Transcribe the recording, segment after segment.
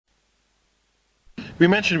We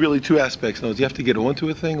mentioned really two aspects. Now, you have to get onto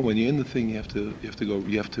a thing, and when you're in the thing, you have to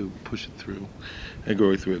push it through and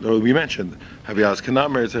go through it. We mentioned Haviyaz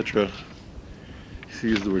Kanamer, etc. He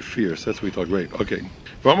used the word fierce. That's what we thought. Great. Okay.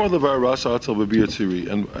 And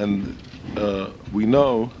we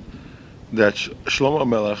know that Shlomo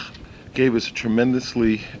Melech gave us a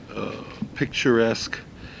tremendously picturesque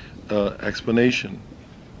explanation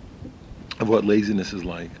of what laziness is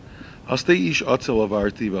like. I passed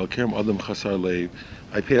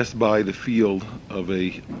by the field of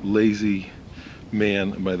a lazy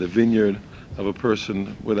man, by the vineyard of a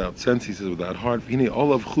person without sense, he says, without heart. The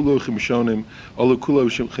whole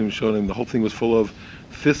thing was full of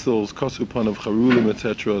thistles, kosupan of charulim,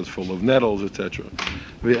 etc., it's full of nettles, etc.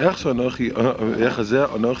 And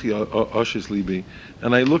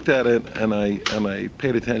I looked at it, and I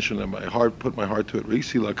paid attention, and put my heart to it. I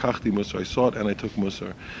saw it, and I took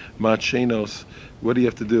musar. What do you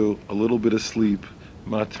have to do? A little bit of sleep.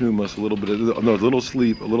 Matnumas, a little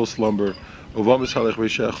sleep, a little slumber,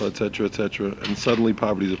 etc., etc., and suddenly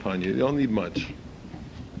poverty is upon you. You don't need much.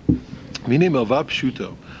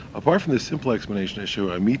 Apart from this simple explanation,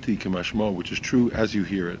 which is true as you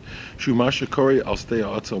hear it, that's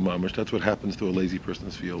what happens to a lazy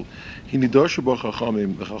person's field. The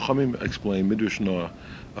Chachamim explain Midrash Noah.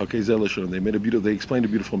 Okay, they explained a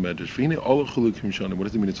beautiful medrash. What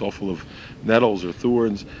does it mean? It's all full of nettles or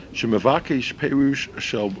thorns. The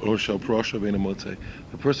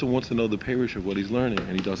person wants to know the perush of what he's learning,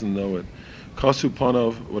 and he doesn't know it. Kasu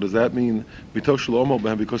Panov, what does that mean? Because he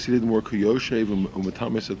didn't work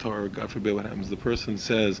Kuyoshev, God forbid what happens. The person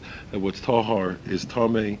says that what's Tahar is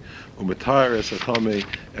Tameh, Umatar is Tameh,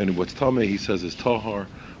 and what's Tameh he says is Tahar.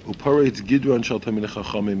 Uparetz Gidron Shal Tamei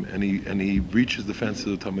Chachamim, and he breaches the fences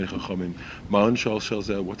of Tamei Chachamim. Ma'an Shal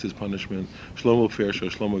Shelzeh, what's his punishment? Shlomo Fersha,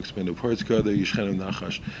 Shlomo explained. Uparetz Gada Yishchenem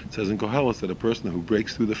Nachash. It says in Koheles that a person who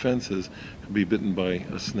breaks through the fences can be bitten by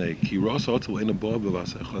a snake. He Ros Otel Ein Abov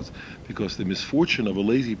B'Vasechaz, because the misfortune of a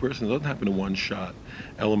lazy person doesn't happen in one shot.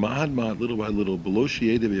 El Ma'ad Ma'ad, little by little, below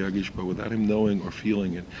Shiede V'Yagish, but without him knowing or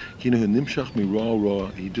feeling it. Kinahu Nimshach Mi Ra.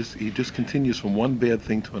 He just continues from one bad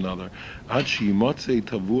thing to another. Ad Shimatzei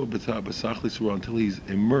Tavu until he's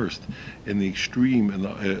immersed in the extreme and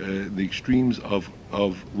the extremes of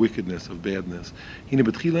wickedness, of badness. At the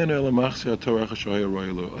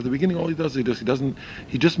beginning, all he does,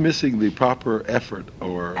 he's just missing the proper effort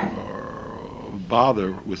or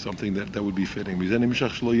bother with something that would be fitting. Then what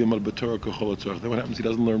happens? He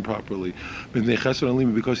doesn't learn properly. Because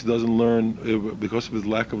he doesn't learn, because of his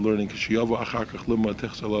lack of learning. When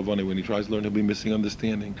he tries to learn, he'll be missing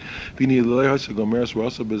understanding. Had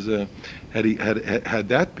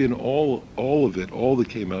that been all of it, all that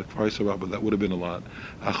came out, that would have been a lot.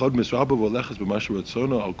 But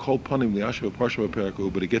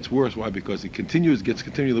it gets worse. Why? Because it gets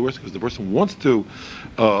continually worse, because the person wants to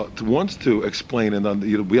explain, and then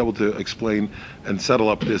you'll be able to explain and settle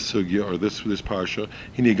up this sugya or this parsha.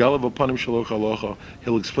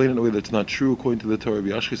 He'll explain it in a way that's not true according to the Torah,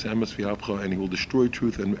 and he will destroy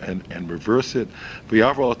truth and reverse it.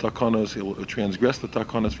 He'll transgress the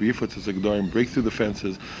takanos, break through the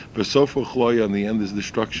fences. In the end is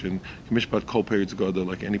destruction,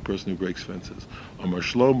 like any person who breaks fences.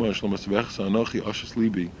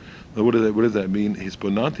 Now, what does that mean? I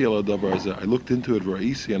looked into it,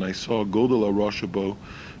 and I saw Godel Roshabo,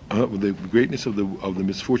 the greatness of the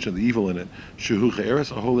misfortune, of the evil in it. It's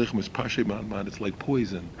like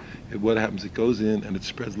poison. What happens? It goes in and it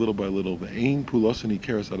spreads little by little. You don't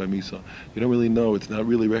really know. It's not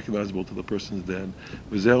really recognizable till the person's dead.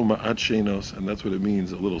 And that's what it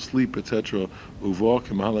means. A little sleep, etc. And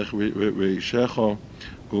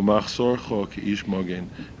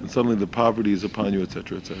suddenly the poverty is upon you,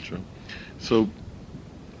 etc., etc. So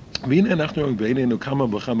we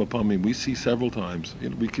see several times,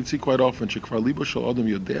 we can see quite often that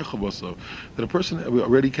a person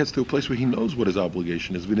already gets to a place where he knows what his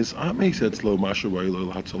obligation is.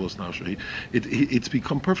 It's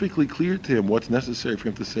become perfectly clear to him what's necessary for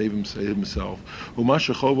him to save himself, and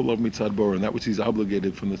that which he's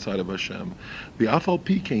obligated from the side of Hashem.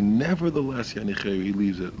 Nevertheless, he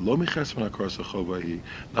leaves it. Not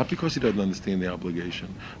because he doesn't understand the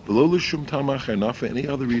obligation, not for any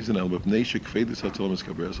other reason, simply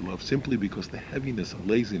because the heaviness of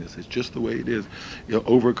laziness is just the way it is. It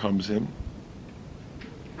overcomes him.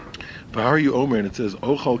 How are you Omer? And it says,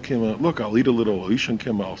 Ochal kima, look, I'll eat a little, Oishan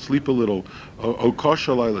kima, I'll sleep a little,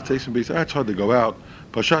 Okoshalai, let's say some base, it's hard to go out.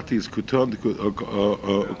 Pashati is kutanti,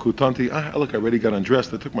 look, I already got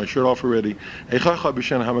undressed, I took my shirt off already. How am I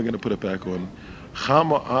going to put it back on?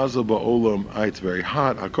 Chama aza ba'olam, it's very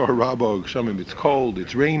hot. Hakar rabo gshamim, it's cold,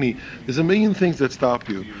 it's rainy. There's a million things that stop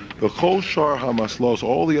you. The chol shar hamaslos,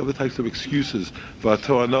 all the other types of excuses,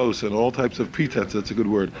 v'atoanos, and all types of pretense. That's a good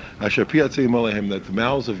word. Asher piatzei malehem, that the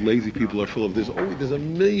mouths of lazy people are full of. There's a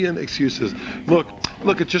million excuses. Look,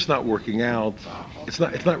 it's just not working out. It's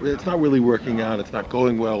not really working out. It's not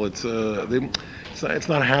going well. It's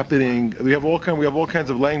not happening. We have all kinds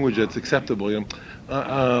of language that's acceptable.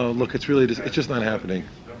 Look, it's just not happening.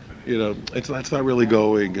 It's not really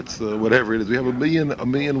going. It's whatever it is. We have a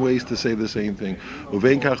million ways to say the same thing. And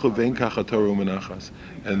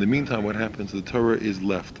in the meantime, what happens? The Torah is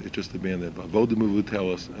left. It's just abandoned. And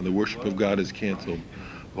the worship of God is canceled.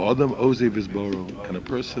 And a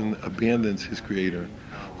person abandons his Creator.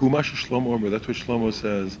 That's what Shlomo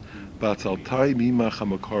says.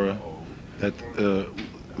 That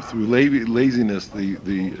through laziness, the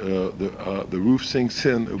roof sinks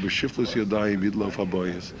in,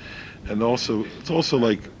 and also it's also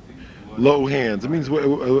like low hands. It means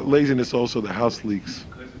laziness. Also, the house leaks.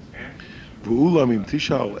 If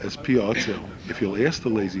you'll ask the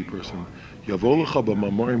lazy person, he'll bring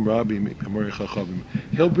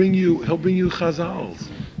you chazals.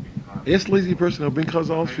 Ask the lazy person, he'll bring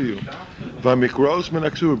chazals for you. He'll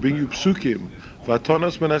bring you psukim. And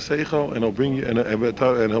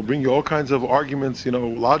he'll bring you all kinds of arguments,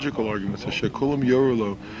 logical arguments.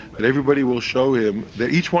 That everybody will show him that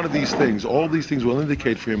each one of these things, all these things will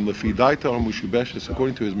indicate for him,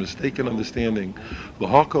 according to his mistaken understanding,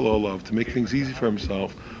 to make things easy for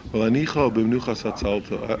himself, and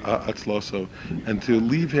to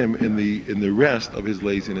leave him in the rest of his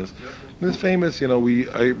laziness. And it's famous, I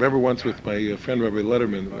remember once with my friend Rabbi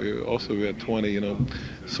Letterman, we also had 20,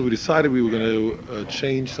 so we decided we were going to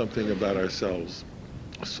change something about ourselves.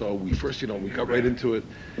 So we first, we got right into it,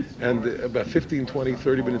 and about 15, 20,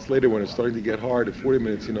 30 minutes later, when it's starting to get hard, at 40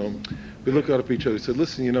 minutes, we looked up at each other and said,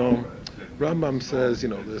 listen, Rambam says,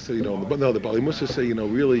 the Bali Musa say,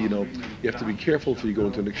 really, you have to be careful if you go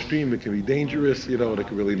into an extreme. It can be dangerous, and it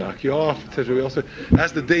can really knock you off, etc. We also,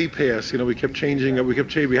 as the day passed, we kept changing. We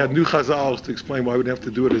had new chazals to explain why we didn't have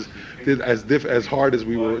to do it as hard as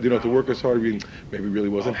we were, to work as hard. Maybe really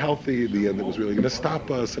wasn't healthy. In the end, it was really going to stop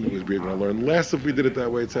us, and we were going to learn less if we did it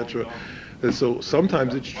that way, etc. And so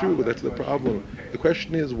sometimes it's true, but that's the problem. The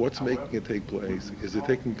question is, what's making it take place? Is it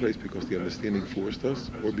taking place because the understanding forced us,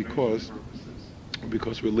 or because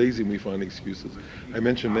we're lazy and we find excuses? I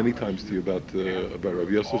mentioned many times to you about Rabbi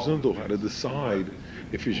Yosef Zundel, how to decide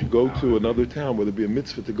if you should go to another town, whether it be a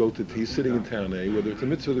mitzvah to go to, he's sitting in town A, whether it's a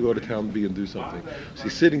mitzvah to go to town B and do something. So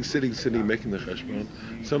he's sitting, making the cheshbon,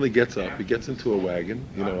 suddenly gets up, he gets into a wagon,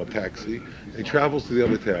 a taxi, and he travels to the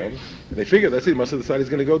other town, and they figure, that's it, he must have decided he's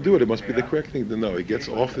going to go do it, it must be the correct thing to know. He gets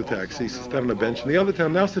off the taxi, sits down on a bench, and the other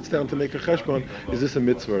town now sits down to make a cheshbon, is this a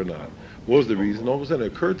mitzvah or not? What was the reason? All of a sudden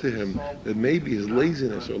it occurred to him that maybe his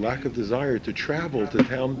laziness or lack of desire to travel to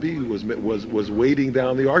town B was weighting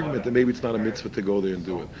down the argument that maybe it's not a mitzvah to go there and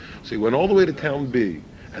do it. So he went all the way to town B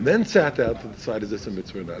and then sat down to decide, is this a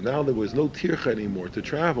mitzvah or not? Now there was no tircha anymore to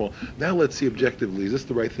travel. Now let's see objectively, is this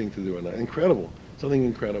the right thing to do or not? Incredible. Something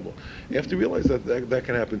incredible. You have to realize that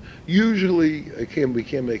can happen. Usually, we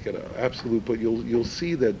can't make it absolute, but you'll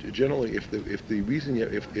see that generally, if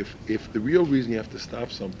the real reason you have to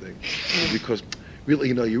stop something is because really,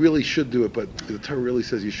 you really should do it, but the Torah really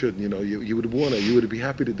says you shouldn't. You would want to, you would be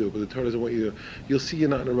happy to do it, but the Torah doesn't want you to. You'll see you're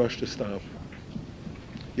not in a rush to stop.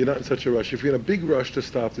 You're not in such a rush. If you're in a big rush to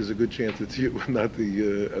stop, there's a good chance it's you, not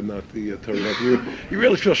the Torah. You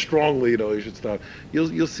really feel strongly, you should stop.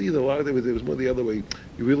 You'll see that a lot of it was more the other way.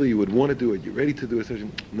 You would want to do it. You're ready to do it.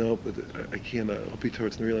 No, but I can't. I'll be Torah.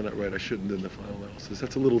 It's really not right. I shouldn't in the final analysis.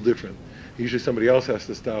 That's a little different. Usually somebody else has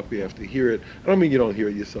to stop. You have to hear it. I don't mean you don't hear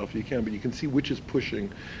it yourself. You can, but you can see which is pushing.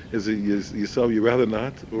 Is it yourself? You rather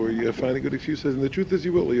not, or you find a good excuse. And the truth is,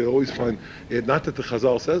 you will. You'll always find it. Not that the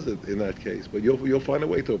Chazal says it in that case, but you'll find a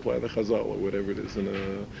way to apply the Chazal or whatever it is in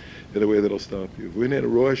a way that'll stop you. The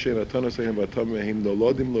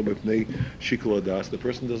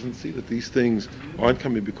person doesn't see that these things aren't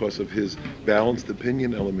coming because of his balanced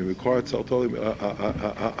opinion element. And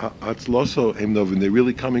they're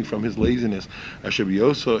really coming from his laziness. He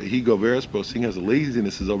seeing as the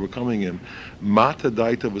laziness is overcoming him.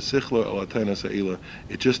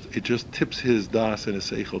 It just tips his das and his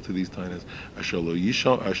seichel to these tainas.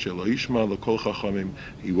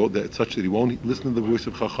 Such that he won't listen to the voice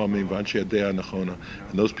of Chachamim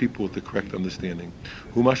and those people with the correct understanding.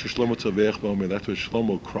 That's what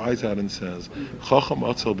Shlomo cries out and says,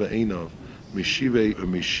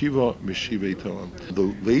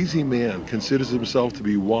 the lazy man considers himself to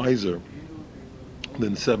be wiser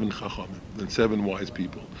than 7 chachamim, than 7 wise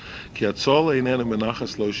people. Because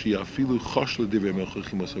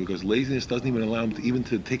laziness doesn't even allow him to even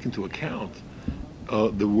to take into account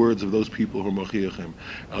the words of those people who are Machiachim.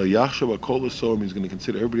 Al Yachshav Akol Asom, he's going to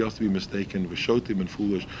consider everybody else to be mistaken, V'shotim and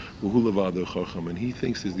foolish, V'hu Levado Chacham, and he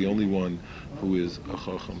thinks he's the only one who is a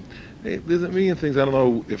Chacham. There's a million things. I don't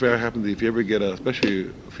know if it happens, if you ever get especially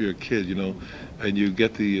if you're a kid, and you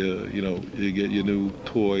get the, you get your new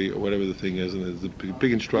toy or whatever the thing is, and there's the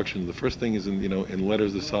big instructions. The first thing is in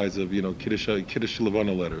letters the size of, Kiddush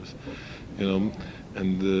Levana letters, and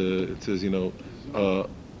it says,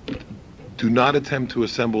 do not attempt to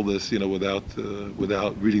assemble this, without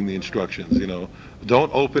reading the instructions.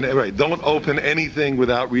 Don't open anything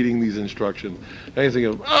without reading these instructions. Anything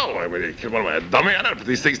of, what am I, a dummy? I don't put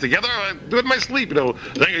these things together. I do it in my sleep. Then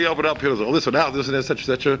you open up here. This one out. This and that,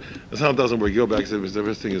 etc. That's how it doesn't work. You go back. The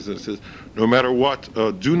first thing is it says, no matter what,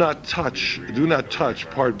 do not touch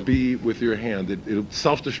part B with your hand. It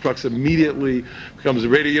self-destructs immediately. Becomes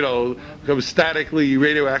becomes statically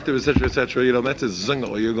radioactive, etc. etc. That's a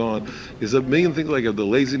zingle. You're gone. There's a million things like the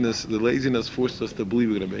laziness. The laziness forced us to believe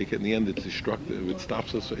we're going to make it. In the end, it's destructive. It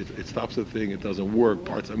stops us. It stops the thing. It doesn't work.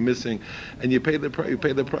 Parts are missing, and you pay the price. You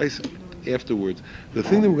pay the price afterwards. The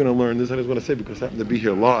thing that we're going to learn, this I just want to say because I happen to be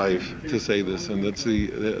here live to say this, and that's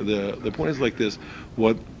the point is like this.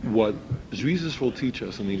 What Jesus will teach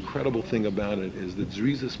us, and the incredible thing about it is that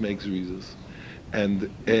Jesus makes Jesus. And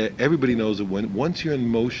everybody knows that once you're in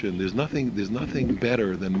motion, there's nothing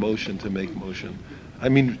better than motion to make motion. I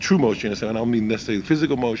mean true motion. I don't mean necessarily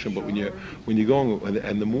physical motion, but when you're going,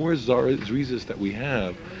 and the more zrizas that we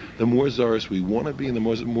have, the more zaris we want to be, and the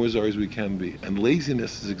more zaris we can be. And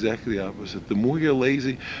laziness is exactly the opposite. The more you're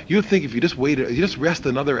lazy, you think if you just rest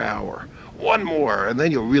another hour, one more, and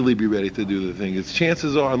then you'll really be ready to do the thing. Its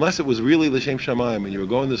chances are, unless it was really l'shem shamayim and you were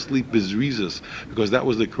going to sleep bizrizas because that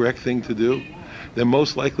was the correct thing to do, then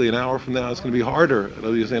most likely an hour from now it's going to be harder.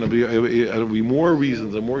 It'll be more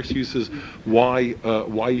reasons and more excuses why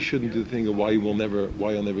you shouldn't do the thing, or why you'll never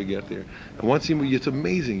get there. And once it's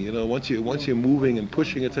amazing. Once you're moving and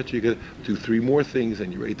pushing, etc., you get to do 3 more things,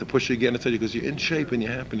 and you're ready to push again, etc., because you're in shape and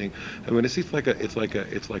you're happening. And when it's like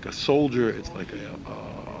a soldier, it's like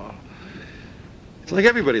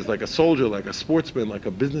everybody. It's like a soldier, like a sportsman, like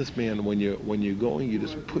a businessman. When you're going, you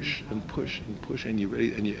just push and push and push, and you're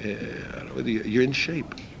ready, and you're in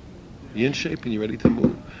shape. You're in shape, and you're ready to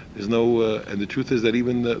move. There's no, and the truth is that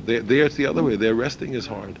even there it's the other way. Their resting is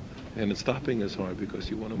hard, and stopping is hard because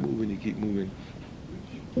you want to move and you keep moving.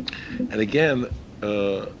 And again,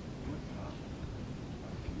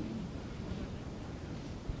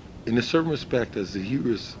 in a certain respect, as the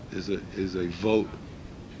Hebrews is a vote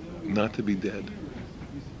not to be dead.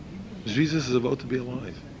 Jesus is a vote to be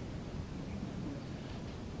alive.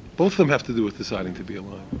 Both of them have to do with deciding to be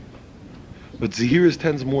alive. But Zahiris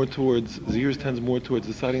tends more towards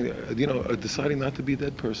deciding, deciding not to be a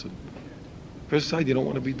dead person. First side, you don't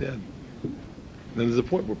want to be dead. And then there's a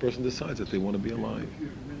point where a person decides that they want to be alive.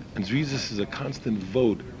 And Jesus is a constant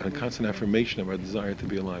vote and a constant affirmation of our desire to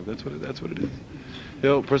be alive. That's what it is.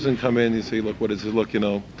 A person come in, you say, look, what is it? Look,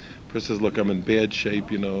 person says, look, I'm in bad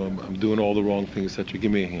shape, I'm doing all the wrong things, etc.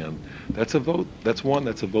 Give me a hand. That's a vote. That's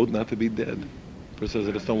a vote not to be dead. Person says,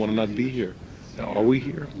 I just don't want to not be here. Now, are we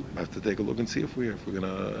here? I have to take a look and see if we're here, if we're going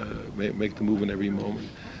to make the move in every moment.